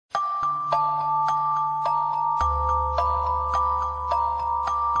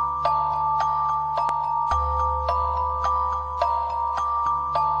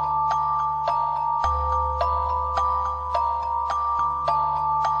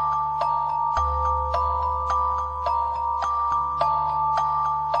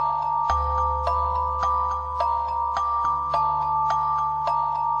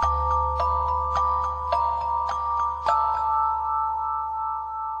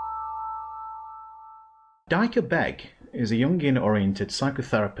Deike Begg is a Jungian-oriented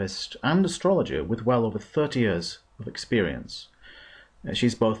psychotherapist and astrologer with well over 30 years of experience.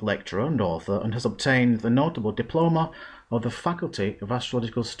 She's both lecturer and author and has obtained the notable diploma of the Faculty of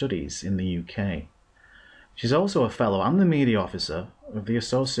Astrological Studies in the UK. She's also a fellow and the media officer of the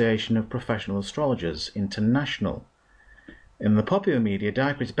Association of Professional Astrologers International. In the popular media,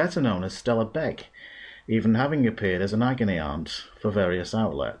 Deike is better known as Stella Begg, even having appeared as an agony aunt for various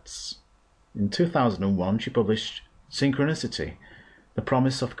outlets. In 2001, she published Synchronicity, The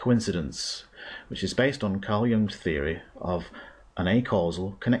Promise of Coincidence, which is based on Carl Jung's theory of an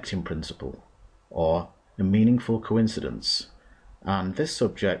acausal connecting principle, or a meaningful coincidence, and this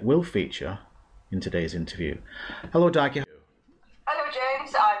subject will feature in today's interview. Hello, Deike. Hello,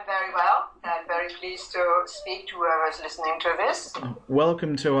 James. I'm very well and very pleased to speak to whoever's listening to this.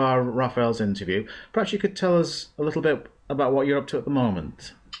 Welcome to our Raphael'S interview. Perhaps you could tell us a little bit about what you're up to at the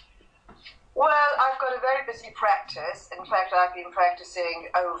moment. Well, I've got a very busy practice. In fact, I've been practicing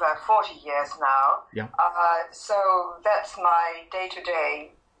over 40 years now. Yeah. So that's my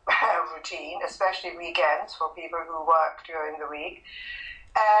day-to-day routine, especially weekends for people who work during the week.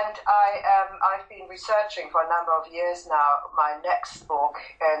 And I've been researching for a number of years now my next book,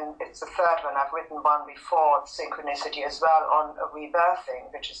 and it's the third one. I've written one before, Synchronicity, as well, on rebirthing,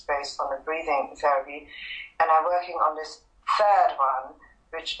 which is based on a breathing therapy. And I'm working on this third one,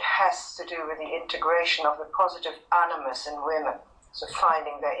 which has to do with the integration of the positive animus in women, so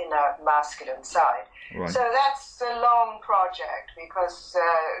finding their inner masculine side. Right. So that's a long project because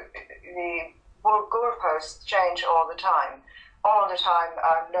the goalposts change all the time. All the time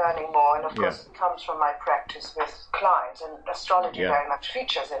I'm learning more, and of course it comes from my practice with clients, and astrology very much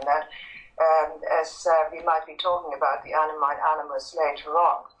features in that, as we might be talking about the anima and animus later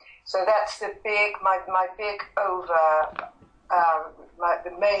on. So that's the big, my big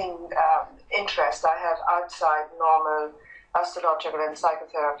the main interest I have outside normal astrological and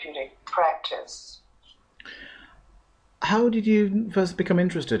psychotherapeutic practice. How did you first become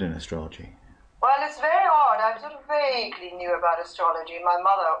interested in astrology? Well, it's very odd. I sort of vaguely knew about astrology. My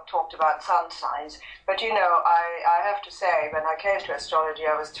mother talked about sun signs, but you know, I have to say, when I came to astrology,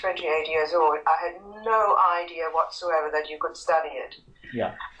 I was 28 years old. I had no idea whatsoever that you could study it.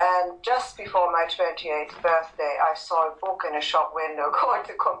 Yeah. And just before my 28th birthday, I saw a book in a shop window called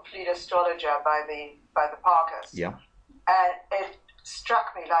The Complete Astrologer by the Parkers. Yeah. And it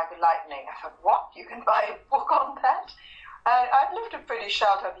struck me like lightning. I thought, what? You can buy a book on that? And I'd lived a pretty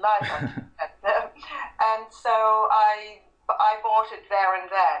sheltered life until then. And so I bought it there and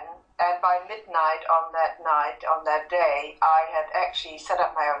then. And by midnight on that day, I had actually set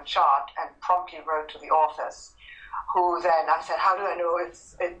up my own chart and promptly wrote to the authors, who then I said, how do I know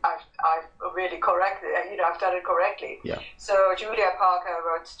I've really correctly, I've done it correctly? Yeah. So Julia Parker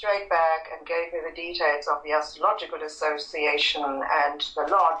wrote straight back and gave me the details of the Astrological Association and the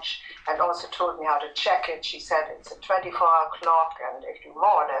lodge, and also told me how to check it. She said it's a 24-hour clock, and if you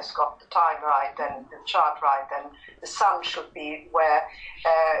more or less got the time right, then the chart right, then the sun should be where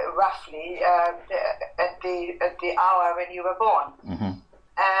roughly at the hour when you were born. Mm-hmm.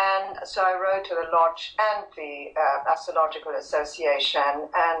 And so I wrote to the lodge and the Astrological Association,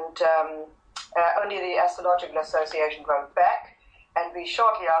 and only the Astrological Association wrote back. And we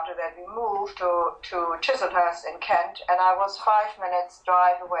shortly after that we moved to Chislehurst in Kent, and I was 5 minutes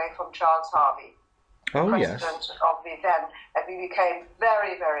drive away from Charles Harvey, president of the then, and we became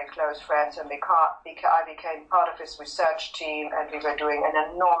very, very close friends, and I became part of his research team, and we were doing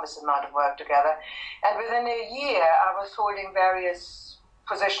an enormous amount of work together. And within a year, I was holding various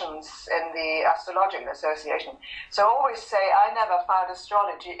positions in the Astrological Association. So I always say, I never found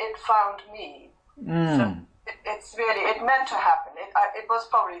astrology, it found me. So it's really, it meant to happen. It was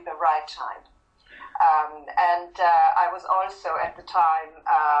probably the right time. I was also at the time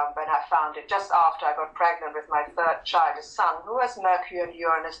when I found it, just after I got pregnant with my third child, a son, who has Mercury and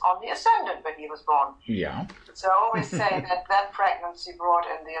Uranus on the ascendant when he was born. Yeah. So I always say that pregnancy brought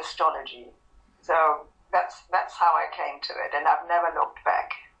in the astrology. So that's how I came to it, and I've never looked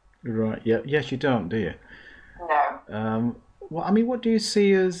back. Right. Yeah. Yes, you don't, do you? No. Well, I mean, what do you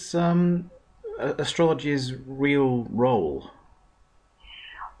see as astrology's real role?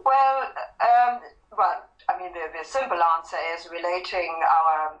 Well, I mean, the simple answer is relating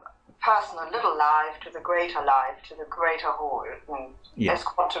our personal little life to the greater life, to the greater whole, as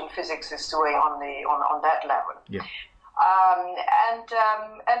quantum physics is doing on that level. Yeah. And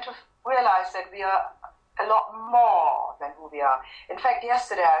to realize that we are a lot more than who we are. In fact,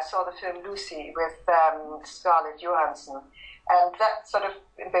 yesterday I saw the film Lucy with Scarlett Johansson, and that sort of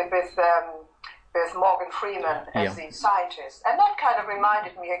with with Morgan Freeman as the scientist. And that kind of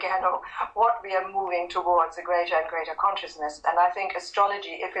reminded me again of what we are moving towards, a greater and greater consciousness. And I think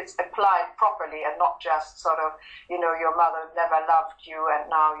astrology, if it's applied properly and not just sort of, your mother never loved you and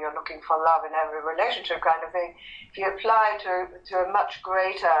now you're looking for love in every relationship kind of thing, if you apply to a much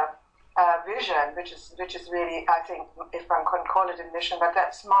greater vision, which is really, I think, if I can call it a mission, but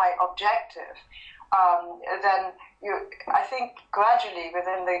that's my objective, then I think gradually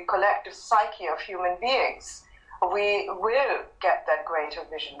within the collective psyche of human beings, we will get that greater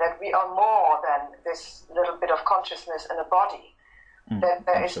vision, that we are more than this little bit of consciousness in a body. That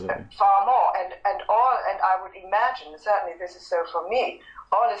there is far more, and I would imagine, certainly this is so for me,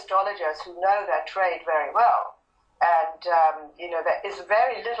 all astrologers who know their trade very well, and there is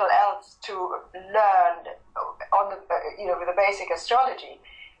very little else to learn on the with the basic astrology.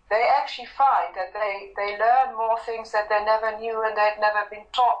 They actually find that they learn more things that they never knew and they'd never been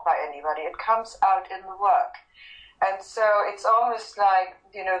taught by anybody. It comes out in the work. And so it's almost like,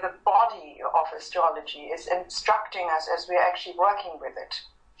 the body of astrology is instructing us as we're actually working with it.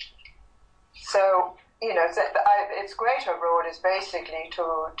 So, its greater role is basically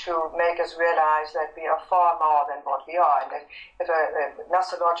to make us realize that we are far more than what we are. And if an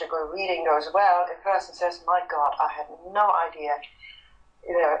astrological reading goes well, a person says, my God, I had no idea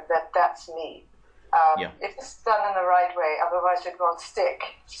that's me. If it's done in the right way, otherwise it won't stick.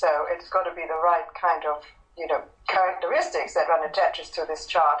 So it's got to be the right kind of, characteristics that one attaches to this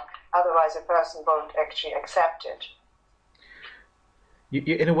chart. Otherwise a person won't actually accept it.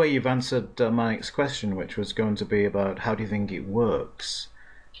 In a way, you've answered my next question, which was going to be about how do you think it works?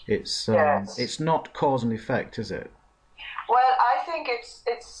 It's not cause and effect, is it? Well, I think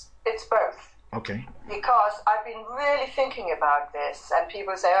it's both. Okay. Because I've been really thinking about this, and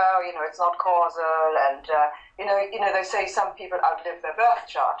people say, it's not causal, and they say some people outlive their birth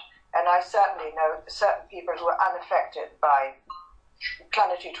chart, and I certainly know certain people who are unaffected by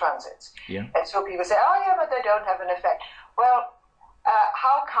planetary transits. Yeah. And so people say, but they don't have an effect. Well,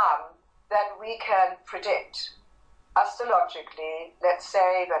 how come that we can predict astrologically, let's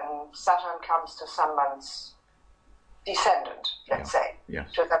say when Saturn comes to someone's descendant, let's say,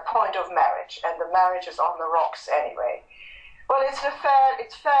 to the point of marriage, and the marriage is on the rocks anyway. Well, it's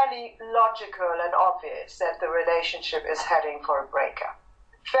fairly logical and obvious that the relationship is heading for a breakup.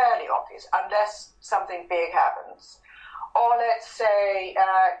 Fairly obvious, unless something big happens. Or let's say,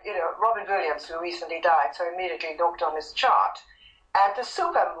 Robin Williams, who recently died, so immediately looked on his chart, and the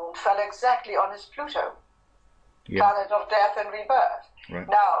supermoon fell exactly on his Pluto, planet of death and rebirth. Right.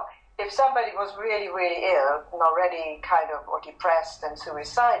 Now, if somebody was really, really ill and already kind of or depressed and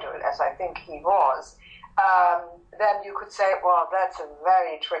suicidal, as I think he was, then you could say, well, that's a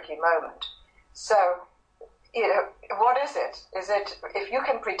very tricky moment. So, what is it? Is it, if you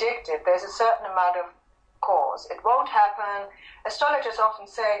can predict it, there's a certain amount of cause. It won't happen. Astrologers often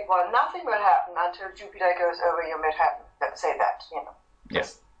say, well, nothing will happen until Jupiter goes over your Manhattan. Let's say that,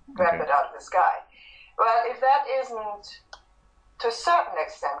 just grab it out of the sky. Well, if that isn't to a certain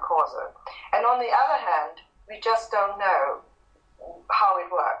extent causal, and on the other hand, we just don't know how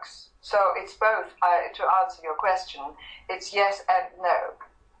it works. So it's both, to answer your question, it's yes and no.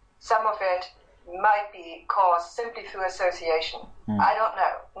 Some of it might be caused simply through association. I don't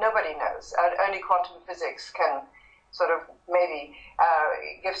know. Nobody knows. Only quantum physics can sort of maybe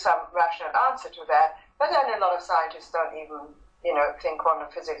give some rational answer to that. But then a lot of scientists don't even, think quantum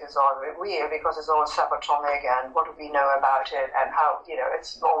physics is all real because it's all subatomic and what do we know about it and how,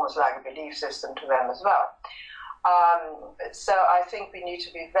 it's almost like a belief system to them as well. So I think we need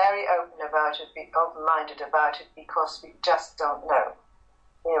to be very open about it, be open-minded about it because we just don't know.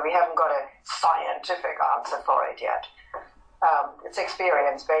 We haven't got a scientific answer for it yet. It's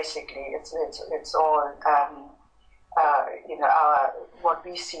experience, basically. It's all, what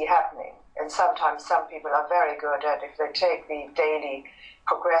we see happening. And sometimes some people are very good at, if they take the daily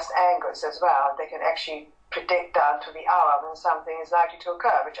progressed angles as well, they can actually predict down to the hour when something is likely to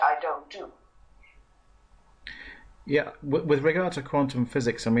occur, which I don't do. Yeah, with regard to quantum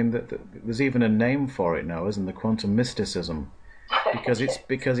physics, I mean, there's even a name for it now, isn't there? Quantum mysticism, because it's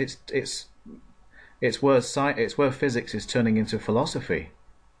where physics is turning into philosophy.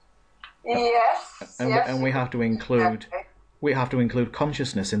 Yes, and we have to include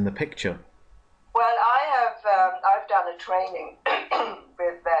consciousness in the picture. Well, I've done a training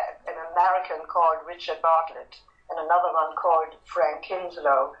with an American called Richard Bartlett and another one called Frank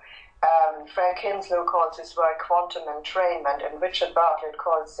Kinslow. Frank Kinslow calls his work quantum entrainment, and Richard Bartlett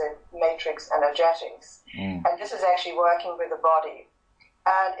calls it matrix energetics. And this is actually working with the body.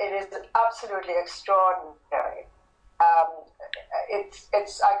 And it is absolutely extraordinary.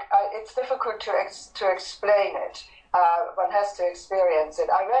 it's difficult to explain it. One has to experience it.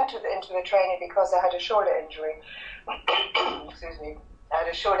 I went into the training because I had a shoulder injury. Excuse me. I had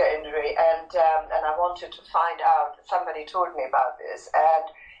a shoulder injury, and I wanted to find out. Somebody told me about this, and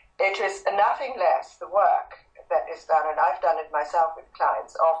it is nothing less the work that is done, and I've done it myself with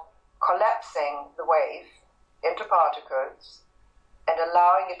clients, of collapsing the wave into particles and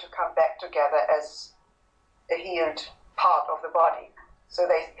allowing it to come back together as a healed part of the body. So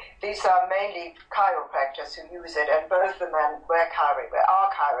these are mainly chiropractors who use it, and both the men are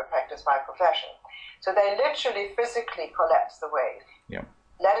chiropractors by profession. So they literally physically collapse the wave. Yeah.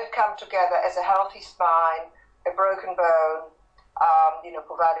 Let it come together as a healthy spine, a broken bone,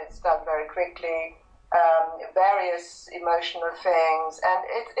 provided it's done very quickly, various emotional things, and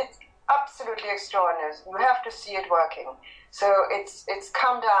it's absolutely extraordinary. You have to see it working. So it's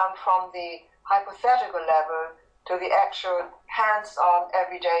come down from the hypothetical level to the actual hands-on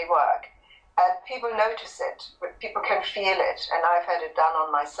everyday work. And people notice it, people can feel it, and I've had it done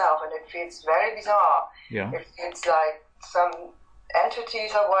on myself, and it feels very bizarre. Yeah. It feels like some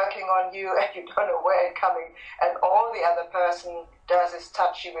entities are working on you, and you don't know where it's coming, and all the other person does is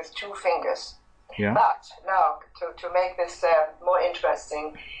touch you with 2 fingers. Yeah. But now, to make this more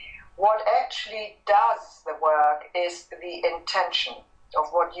interesting, what actually does the work is the intention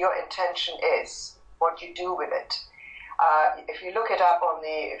of what your intention is, what you do with it. If you look it up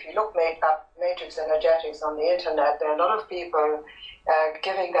if you look up matrix energetics on the internet, there are a lot of people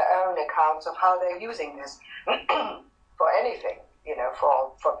giving their own accounts of how they're using this for anything,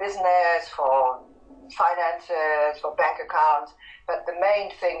 for business, for finances, for bank accounts. But the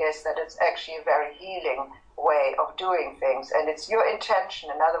main thing is that it's actually a very healing way of doing things, and it's your intention,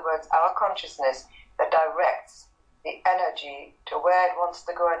 in other words, our consciousness, that directs the energy to where it wants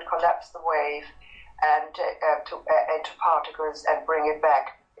to go and collapse the wave and into particles and bring it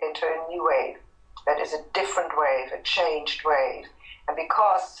back into a new wave that is a different wave, a changed wave. And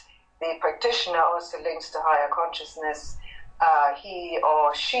because the practitioner also links to higher consciousness, he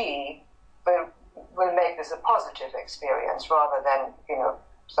or she will make this a positive experience rather than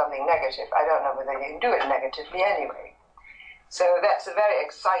something negative. I don't know whether you can do it negatively anyway. So that's a very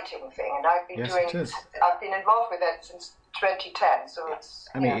exciting thing, and I've been involved with that since 2010. So it's.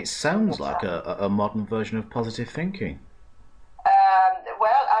 It sounds like a modern version of positive thinking.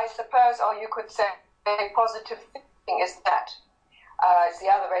 Well, I suppose, or you could say, positive thinking is that. It's the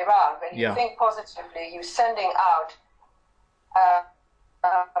other way around. When you think positively, you're sending out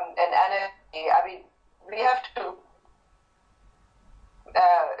an energy. We have to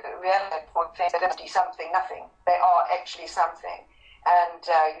realize things that are something, nothing. They are actually something, and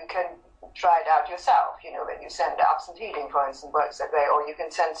you can try it out yourself. When you send absent healing, for instance, works that way, or you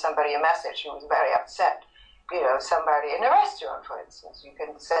can send somebody a message who is very upset. Somebody in a restaurant, for instance, you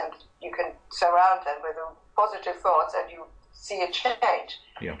can surround them with positive thoughts, and you see a change.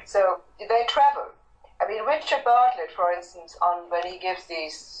 Yeah. So they travel. Richard Bartlett, for instance, when he gives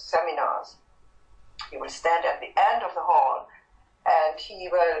these seminars, he will stand at the end of the hall, and he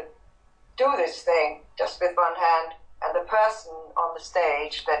will do this thing just with one hand, and the person on the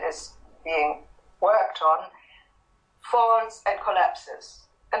stage that is being worked on falls and collapses.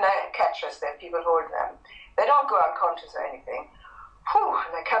 And they catch us there, people hold them. They don't go unconscious or anything.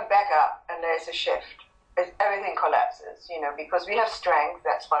 And they come back up, and there's a shift. Everything collapses, because we have strength,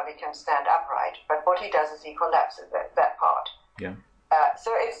 that's why we can stand upright. But what he does is he collapses that part. Yeah.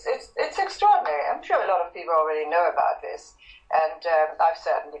 So it's extraordinary. I'm sure a lot of people already know about this, and I've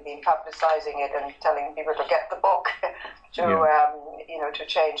certainly been publicizing it and telling people to get the book to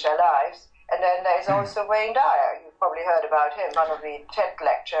change their lives. And then there's also Wayne Dyer. You've probably heard about him, one of the TED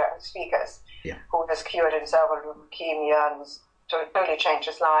lecture speakers, who has cured himself of leukemia and totally changed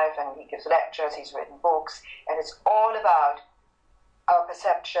his life. And he gives lectures. He's written books, and it's all about our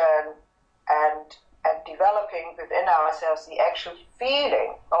perception and developing within ourselves the actual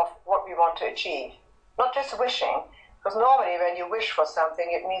feeling of what we want to achieve, not just wishing, because normally when you wish for something,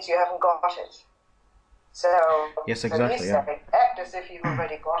 it means you haven't got it. So, yes, exactly. Act as if you've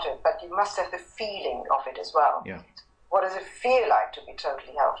already got it, but you must have the feeling of it as well. Yeah. What does it feel like to be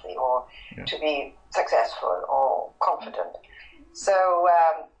totally healthy, or to be successful or confident? So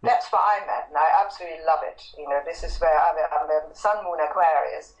that's where I'm at, and I absolutely love it. This is where I'm a Sun, Moon,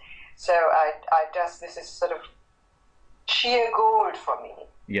 Aquarius. So this is sort of sheer gold for me.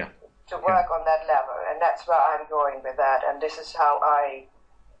 Yeah. To work on that level, and that's where I'm going with that. And this is how I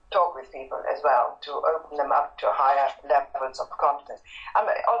talk with people as well, to open them up to higher levels of confidence.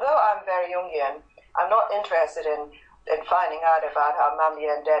 Although I'm very Jungian, I'm not interested in finding out about how mommy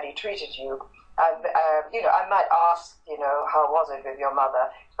and daddy treated you. I might ask, how was it with your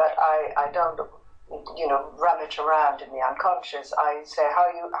mother, but I don't, rummage around in the unconscious. I say,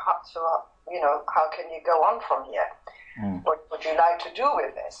 how can you go on from here? What would you like to do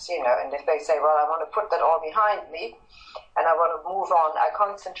with this? And if they say, well, I want to put that all behind me and I want to move on, I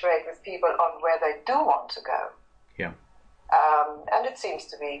concentrate with people on where they do want to go. Yeah. And it seems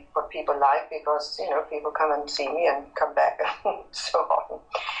to be what people like, because, people come and see me and come back and so on.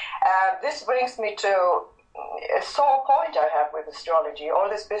 This brings me to a sore point I have with astrology. All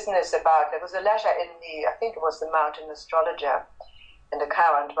this business about, there was a letter in I think it was the Mountain Astrologer, in the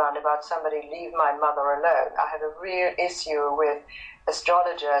current one, about somebody, leave my mother alone. I have a real issue with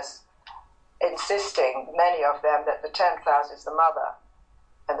astrologers insisting, many of them, that the 10th house is the mother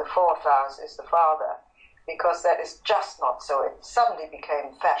and the 4th house is the father, because that is just not so. It suddenly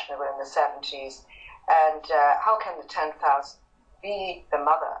became fashionable in the 70s. And how can the 10th house be the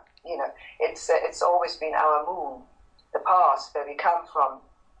mother? It's always been our moon, the past, where we come from.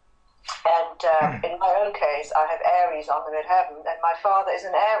 And in my own case, I have Aries on the midheaven, and my father is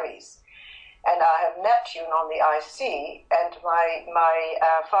an Aries. And I have Neptune on the IC, and my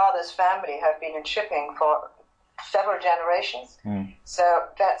father's family have been in shipping for several generations. So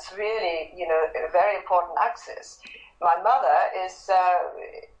that's really, a very important axis. My mother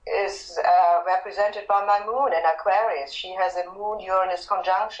is represented by my moon in Aquarius. She has a moon-Uranus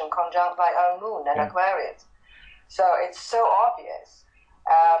conjunct my own moon in Aquarius. So it's so obvious.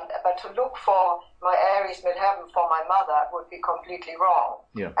 But to look for my Aries midheaven for my mother would be completely wrong.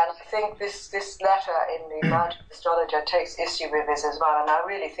 Yeah. And I think this letter in the Mountain Astrologer takes issue with this as well, and I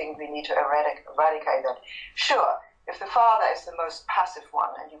really think we need to eradicate that. Sure, if the father is the most passive one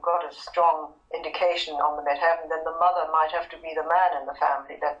and you've got a strong indication on the midheaven, then the mother might have to be the man in the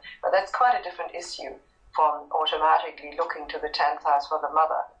family. But that's quite a different issue from automatically looking to the 10th house for the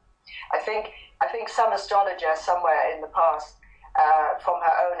mother. I think some astrologer somewhere in the past, from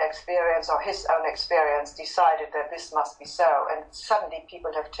her own experience or his own experience, decided that this must be so, and suddenly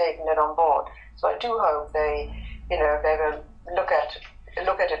people have taken it on board. So I do hope they will look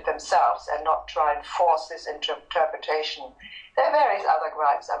at it themselves and not try and force this interpretation. There are various other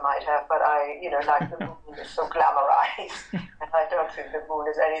gripes I might have, but like the moon is so glamorized, and I don't think the moon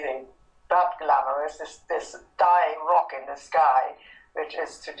is anything but glamorous. This dying rock in the sky, which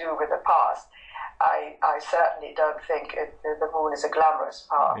is to do with the past. I certainly don't think the moon is a glamorous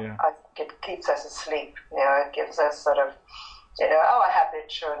part. Yeah. I think it keeps us asleep. It gives us sort of, a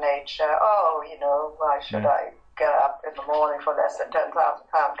habitual nature. Why should I get up in the morning for less than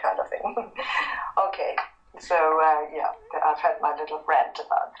 £10,000 kind of thing? Okay, so I've had my little rant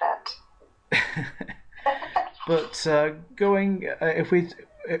about that. But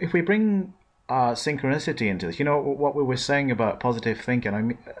if we bring synchronicity into this, what we were saying about positive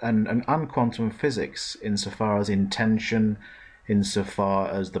thinking, and quantum physics, insofar as intention, insofar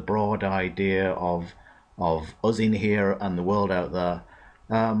as the broad idea of us in here and the world out there,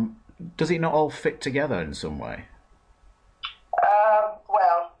 does it not all fit together in some way?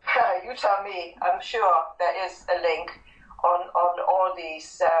 Well, you tell me. I'm sure there is a link on all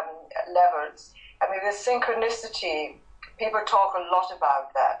these levels. I mean, the synchronicity, people talk a lot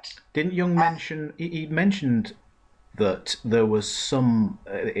about that. Didn't Jung mention? He mentioned that there was some.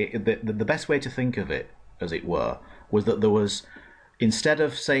 The best way to think of it, as it were, was that there was, instead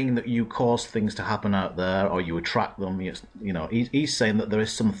of saying that you cause things to happen out there or you attract them, he's saying that there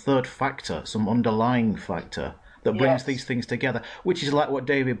is some third factor, some underlying factor that brings these things together, which is like what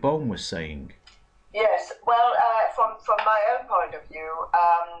David Bohm was saying. Yes, well, from my own point of view,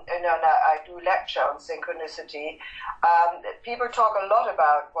 I do lecture on synchronicity. People talk a lot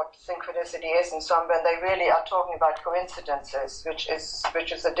about what synchronicity is and so on, but they really are talking about coincidences, which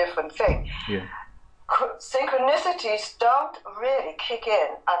is a different thing. Yeah. Synchronicities don't really kick in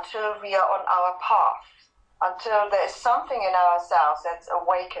until we are on our path, until there is something in ourselves that's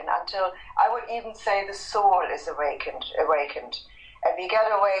awakened, until I would even say the soul is awakened. And we get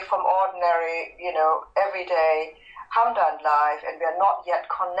away from ordinary, everyday humdrum life, and we are not yet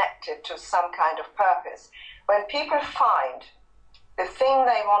connected to some kind of purpose. When people find the thing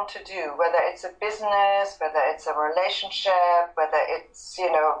they want to do, whether it's a business, whether it's a relationship, whether it's,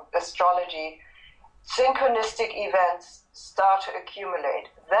 astrology, synchronistic events start to accumulate.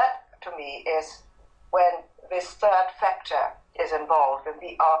 That, to me, is when this third factor is involved, when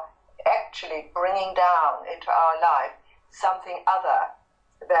we are actually bringing down into our life something other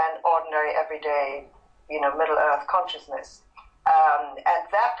than ordinary, everyday, Middle Earth consciousness. And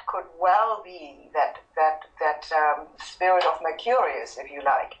that could well be that spirit of Mercurius, if you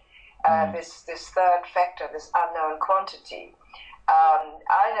like, this third factor, this unknown quantity.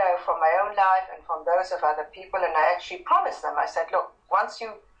 I know from my own life and from those of other people, and I actually promised them, I said, look, once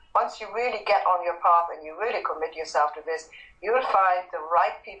you really get on your path and you really commit yourself to this, you'll find the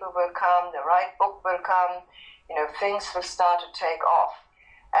right people will come, the right book will come, things will start to take off.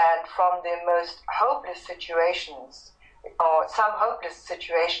 And from the most hopeless situations, or some hopeless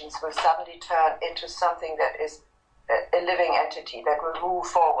situations will suddenly turn into something that is a living entity that will move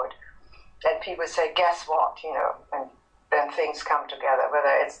forward. And people say, guess what, and then things come together,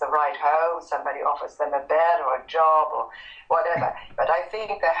 whether it's the right home, somebody offers them a bed or a job or whatever. But I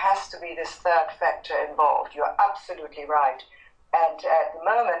think there has to be this third factor involved. You're absolutely right. And at the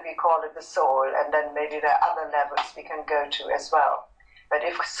moment we call it the soul, and then maybe there are other levels we can go to as well. But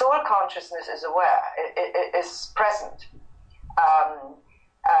if soul consciousness is aware, it is present,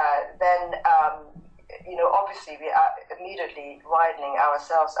 then obviously we are immediately widening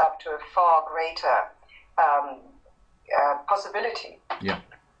ourselves up to a far greater possibility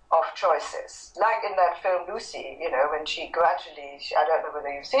of choices. Like in that film Lucy, when she gradually, I don't know whether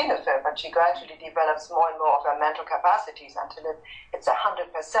you've seen the film, but she gradually develops more and more of her mental capacities until it's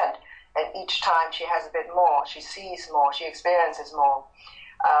 100%. And each time she has a bit more, she sees more, she experiences more.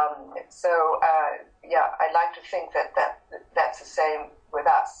 I like to think that's the same with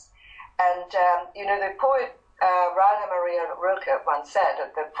us. And, the poet Rainer Maria Rilke once said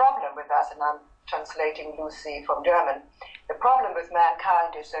that the problem with us, and I'm translating Lucy from German, the problem with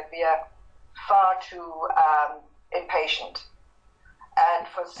mankind is that we are far too impatient. And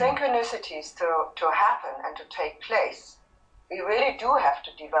for synchronicities to happen and to take place, we really do have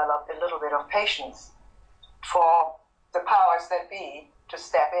to develop a little bit of patience for the powers that be to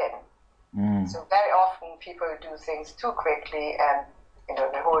step in. So very often people do things too quickly and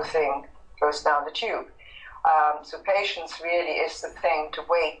the whole thing goes down the tube. So patience really is the thing to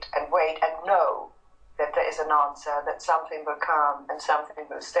wait and know that there is an answer, that something will come and something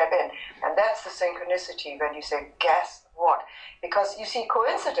will step in. And that's the synchronicity when you say, guess what? Because you see,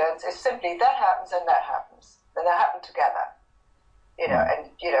 coincidence is simply that happens and that happens. Then they happen together.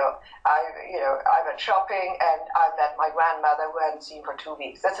 I went shopping and I met my grandmother who I hadn't seen for 2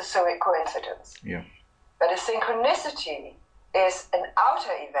 weeks. That's a coincidence. Yeah. But a synchronicity is an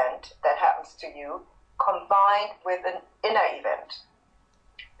outer event that happens to you combined with an inner event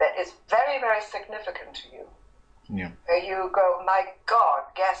that is very, very significant to you. Yeah. Where you go, my God,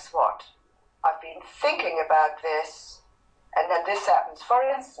 guess what? I've been thinking about this, and then this happens. For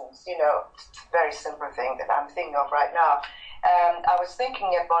instance, it's a very simple thing that I'm thinking of right now. I was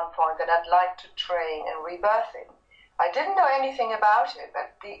thinking at one point that I'd like to train in rebirthing. I didn't know anything about it,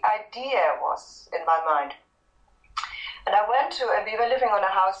 but the idea was in my mind. And I went to, and we were living on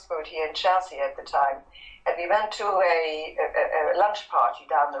a houseboat here in Chelsea at the time, and we went to a lunch party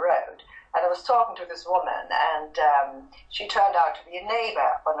down the road, and I was talking to this woman, and she turned out to be a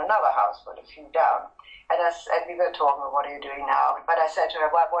neighbor on another houseboat a few down. And we were talking about, what are you doing now? But I said to her,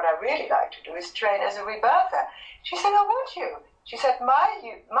 well, what I really like to do is train as a rebirther. She said, oh, would you? She said, my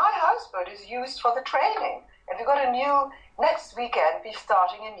houseboat is used for the training. And we've got next weekend, we're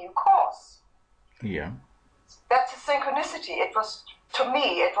starting a new course. Yeah. That's a synchronicity. It was, to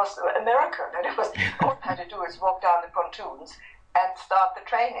me, it was a miracle. And it was, all I had to do is walk down the pontoons and start the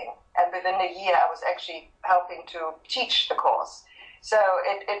training. And within a year, I was actually helping to teach the course. So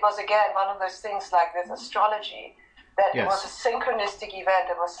it was, again, one of those things like with astrology, that It was a synchronistic event.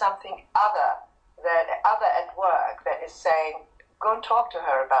 It was something other at work that is saying, go and talk to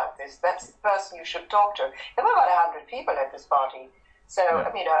her about this. That's the person you should talk to. There were about 100 people at this party. So,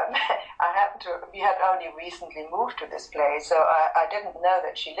 we had only recently moved to this place, so I didn't know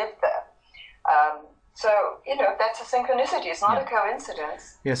that she lived there. That's a synchronicity. It's not a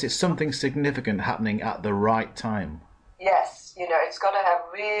coincidence. Yes, it's something significant happening at the right time. Yes, it's got to have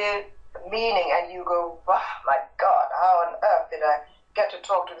real meaning, and you go, oh, my God, how on earth did I get to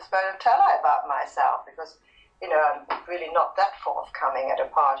talk to this person and tell her about myself? Because, I'm really not that forthcoming at a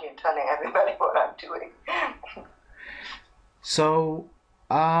party and telling everybody what I'm doing. So,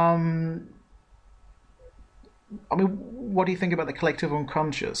 what do you think about the collective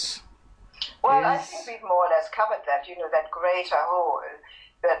unconscious? Well, I think we've more or less covered that, that greater whole.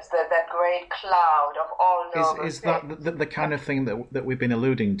 That's that great cloud of all noble Is that the kind of thing that we've been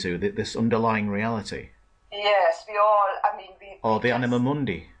alluding to, this underlying reality? Yes, we all, or the anima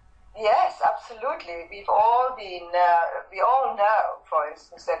mundi? Yes, absolutely. We've all been, we all know, for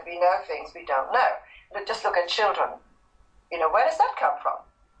instance, that we know things we don't know. Just look at children. Where does that come from?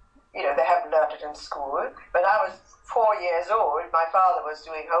 They haven't learned it in school. When I was 4 years old, my father was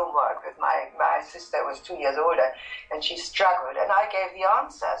doing homework with my sister was 2 years older, and she struggled, and I gave the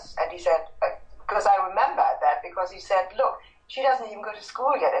answers. And he said, because I remember that, because he said, look, She doesn't even go to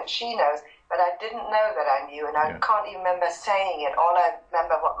school yet, and she knows. But I didn't know that I knew, and I can't even remember saying it. All I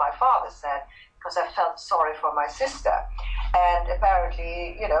remember what my father said, because I felt sorry for my sister. And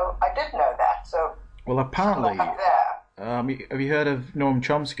apparently, I did know that. So, well, apparently, have you heard of Noam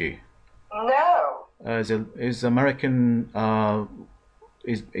Chomsky? No. He's American.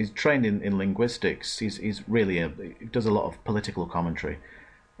 He's trained in linguistics. He's really he does a lot of political commentary,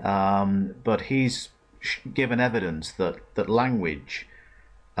 but he's given evidence that language,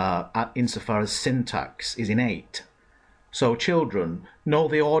 insofar as syntax, is innate. So children know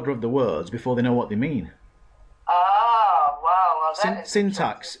the order of the words before they know what they mean. Ah, wow. Well,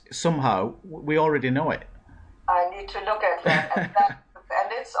 syntax, somehow, we already know it. I need to look at that. And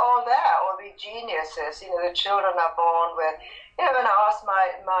it's all there, all the geniuses. The children are born with... when I asked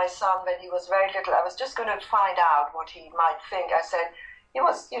my son when he was very little, I was just going to find out what he might think. I said, he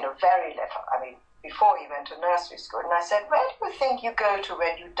was, very little. I mean, before he went to nursery school. And I said, where do you think you go to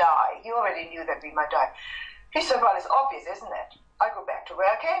when you die? He already knew that we might die. He said, well, it's obvious, isn't it? I go back to where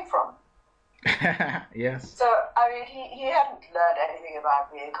I came from. Yes. So, I mean, he hadn't learned anything about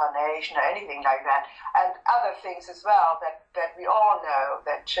reincarnation or anything like that. And other things as well that we all know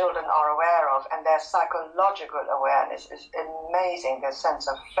that children are aware of, and their psychological awareness is amazing. Their sense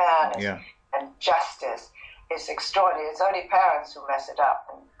of fairness and justice is extraordinary. It's only parents who mess it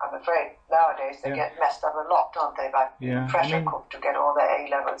up. And I'm afraid nowadays they get messed up a lot, don't they, by pressure cooked to get all their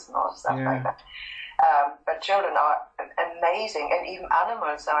A-levels and all stuff like that. But children are amazing, and even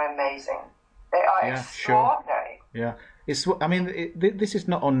animals are amazing. They are extraordinary. Sure. Yeah. This is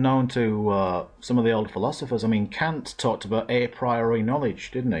not unknown to some of the old philosophers. I mean, Kant talked about a priori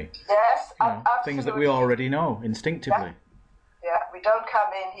knowledge, didn't he? Yes, absolutely. Things that we already know instinctively. Yeah, we don't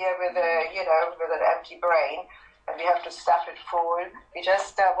come in here with with an empty brain, and we have to stuff it full. We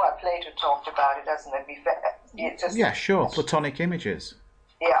just, Plato talked about it, doesn't it? Platonic images.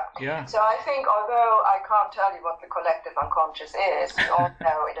 Yeah. So I think, although I can't tell you what the collective unconscious is, we all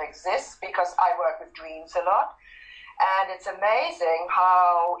know it exists because I work with dreams a lot. And it's amazing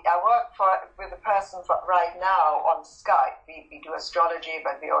how I work with a person right now on Skype. We do astrology,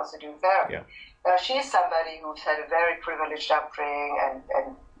 but we also do therapy. Now, she's somebody who's had a very privileged upbringing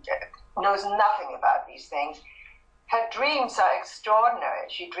and knows nothing about these things. Her dreams are extraordinary.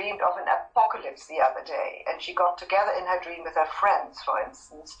 She dreamed of an apocalypse the other day, and she got together in her dream with her friends, for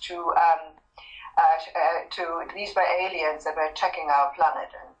instance, these were aliens that were checking our planet,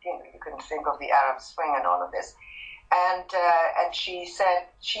 and you can think of the Arab Spring and all of this. And she said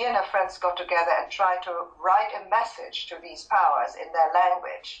she and her friends got together and tried to write a message to these powers in their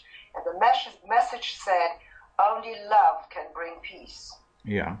language, and the message said, "Only love can bring peace."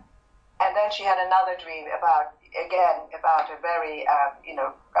 Yeah. And then she had another dream about a very,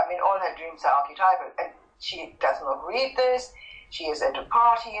 all her dreams are archetypal. And she does not read this. She is into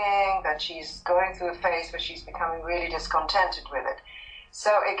partying, but she's going through a phase where she's becoming really discontented with it. So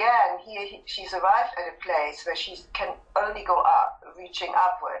again, she's arrived at a place where she can only go up, reaching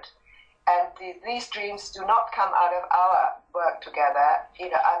upward. And these dreams do not come out of our work together.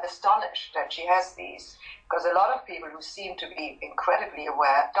 I'm astonished that she has these, because a lot of people who seem to be incredibly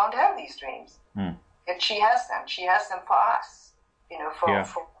aware don't have these dreams. Yet she has them. She has them for us,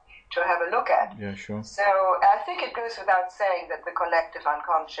 to have a look at. Yeah, sure. So I think it goes without saying that the collective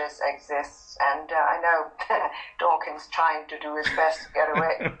unconscious exists, and I know Dawkins trying to do his best to get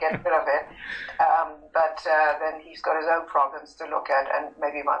rid of it, but then he's got his own problems to look at, and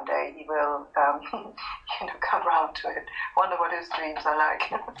maybe one day he will, come round to it. Wonder what his dreams are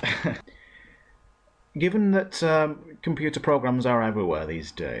like. Given that computer programs are everywhere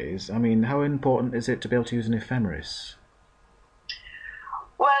these days, I mean, how important is it to be able to use an ephemeris?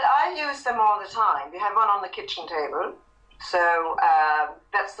 Well, I use them all the time. We have one on the kitchen table, so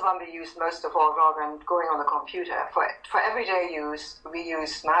that's the one we use most of all, rather than going on the computer. For everyday use, we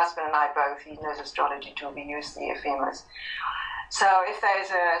use, my husband and I both, he knows astrology too, we use the ephemeris. So if there's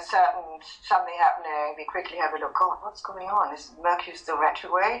something happening, we quickly have a look. God, what's going on? Is Mercury still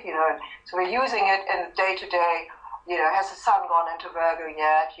retrograde? So we're using it in the day-to-day. Has the sun gone into Virgo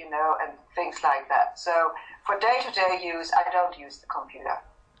yet? And things like that. So for day-to-day use, I don't use the computer.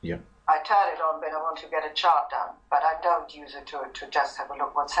 Yeah. I turn it on when I want to get a chart done, but I don't use it to just have a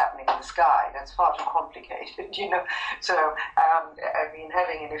look what's happening in the sky. That's far too complicated, So,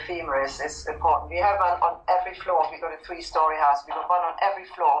 having an ephemeris is important. We have one on every floor. We've got a 3-story house. We've got one on every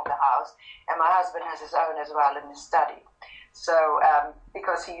floor of the house, and my husband has his own as well in his study. So,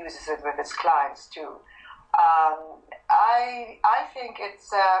 because he uses it with his clients too. I think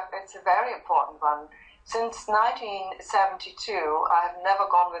it's a very important one. Since 1972, I have never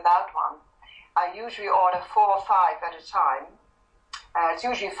gone without one. I usually order 4 or 5 at a time. It's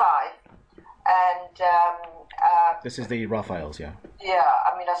usually 5. And this is the Raphael'S, yeah? Yeah,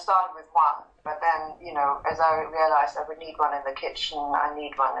 I mean, I started with 1, but then, you know, as I realized I would need one in the kitchen, I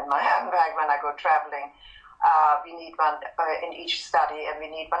need one in my handbag when I go traveling. We need one in each study, and we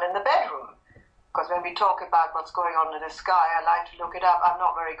need one in the bedroom. Because when we talk about what's going on in the sky, I like to look it up. I'm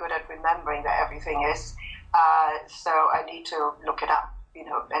not very good at remembering where everything is, so I need to look it up. You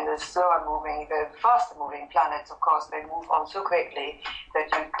know, and the slower moving, the faster moving planets, of course, they move on so quickly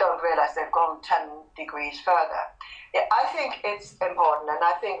that you don't realize they've gone 10 degrees further. Yeah, I think it's important, and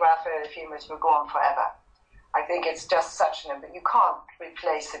I think Raphael'S will go on forever. I think it's just such an, you can't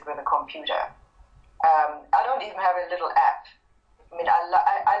replace it with a computer. I don't even have a little app. I mean,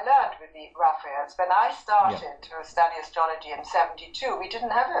 I learned with the Raphael'S. When I started to study astrology in '72, we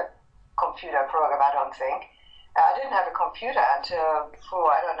didn't have a computer program, I don't think. I didn't have a computer until,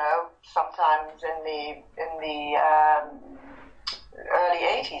 I don't know, sometimes in the early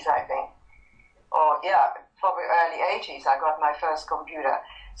 80s, I think. Or, yeah, probably early 80s, I got my first computer.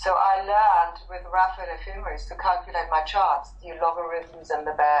 So I learned with Raphael'S to calculate my charts, the logarithms in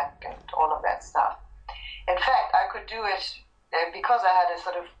the back and all of that stuff. In fact, I could do it because I had a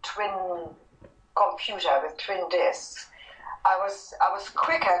sort of twin computer with twin disks. I was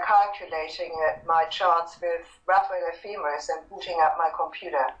quicker calculating my charts with Raphael'S and booting up my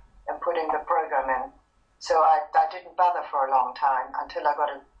computer and putting the program in. So I didn't bother for a long time until I got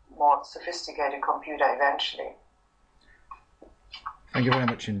a more sophisticated computer eventually. Thank you very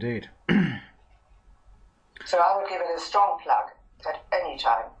much indeed. So I would give it a strong plug at any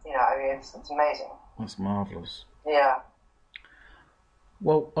time. You know, I mean, it's amazing. That's marvellous. Yeah.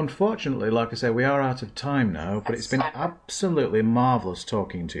 Well, unfortunately, like I say, we are out of time now, but it's been absolutely marvellous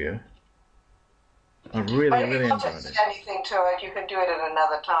talking to you. I really enjoyed it. If you want to add anything to it, you can do it at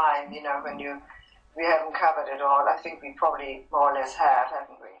another time, you know, when we haven't covered it all. I think we probably more or less have,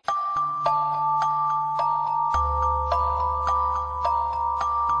 haven't we?